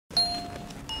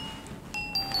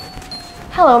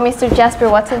Hello, Mr. Jasper.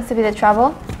 What seems to be the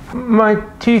trouble? My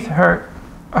teeth hurt.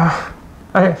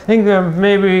 I think there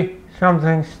may be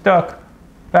something stuck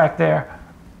back there.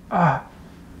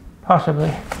 Possibly.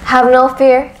 Have no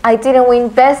fear. I didn't win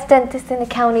Best Dentist in the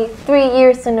County 3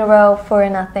 years in a row for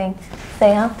nothing.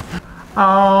 Say, huh?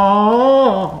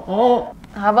 Oh.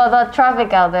 How about that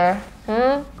traffic out there?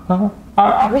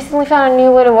 I recently found a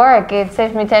new way to work. It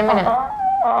saves me 10 minutes.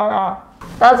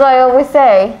 That's why I always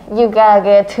say, you gotta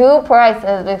get 2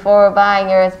 prices before buying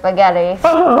your spaghetti.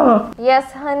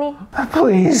 Yes, honey?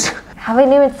 Please.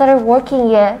 Haven't even started working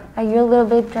yet. Are you a little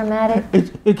bit dramatic? It's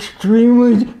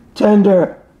extremely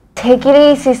tender. Take it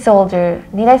easy, soldier.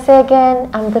 Need I say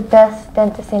again, I'm the best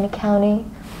dentist in the county?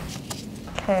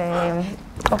 Okay.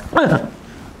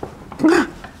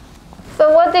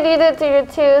 So what did you do to your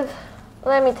tooth?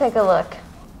 Let me take a look.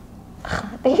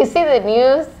 Do you see the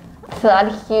news?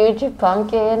 That huge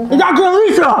pumpkin. Dr.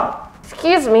 Lisa!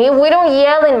 Excuse me, we don't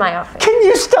yell in my office. Can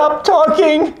you stop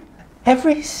talking?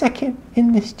 Every second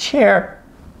in this chair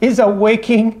is a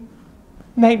waking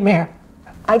nightmare.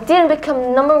 I didn't become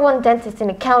 #1 dentist in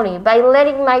the county by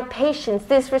letting my patients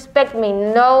disrespect me.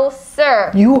 No,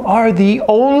 sir. You are the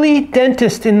only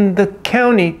dentist in the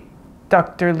county,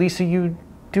 Dr. Lisa. You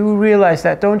do realize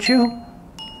that, don't you?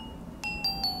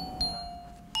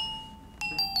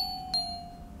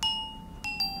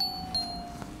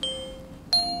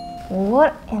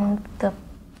 What in the...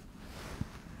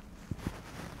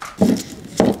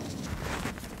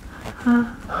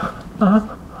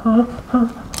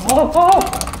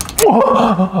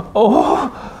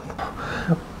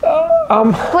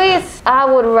 Please, I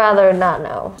would rather not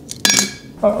know.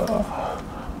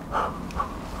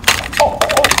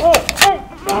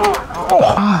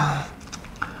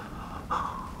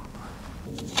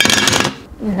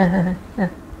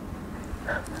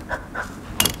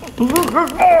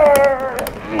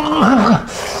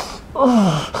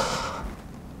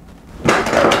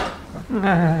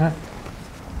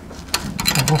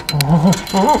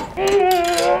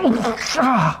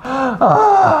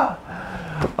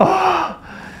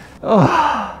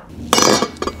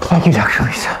 Thank you, Dr.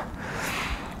 Lisa.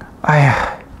 I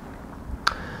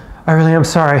really am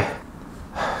sorry.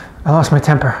 I lost my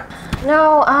temper.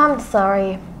 No, I'm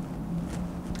sorry.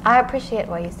 I appreciate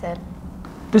what you said.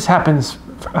 This happens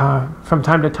from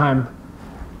time to time.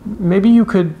 Maybe you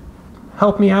could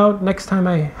help me out next time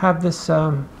I have this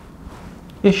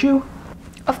issue?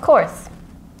 Of course.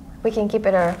 We can keep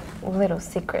it a little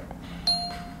secret.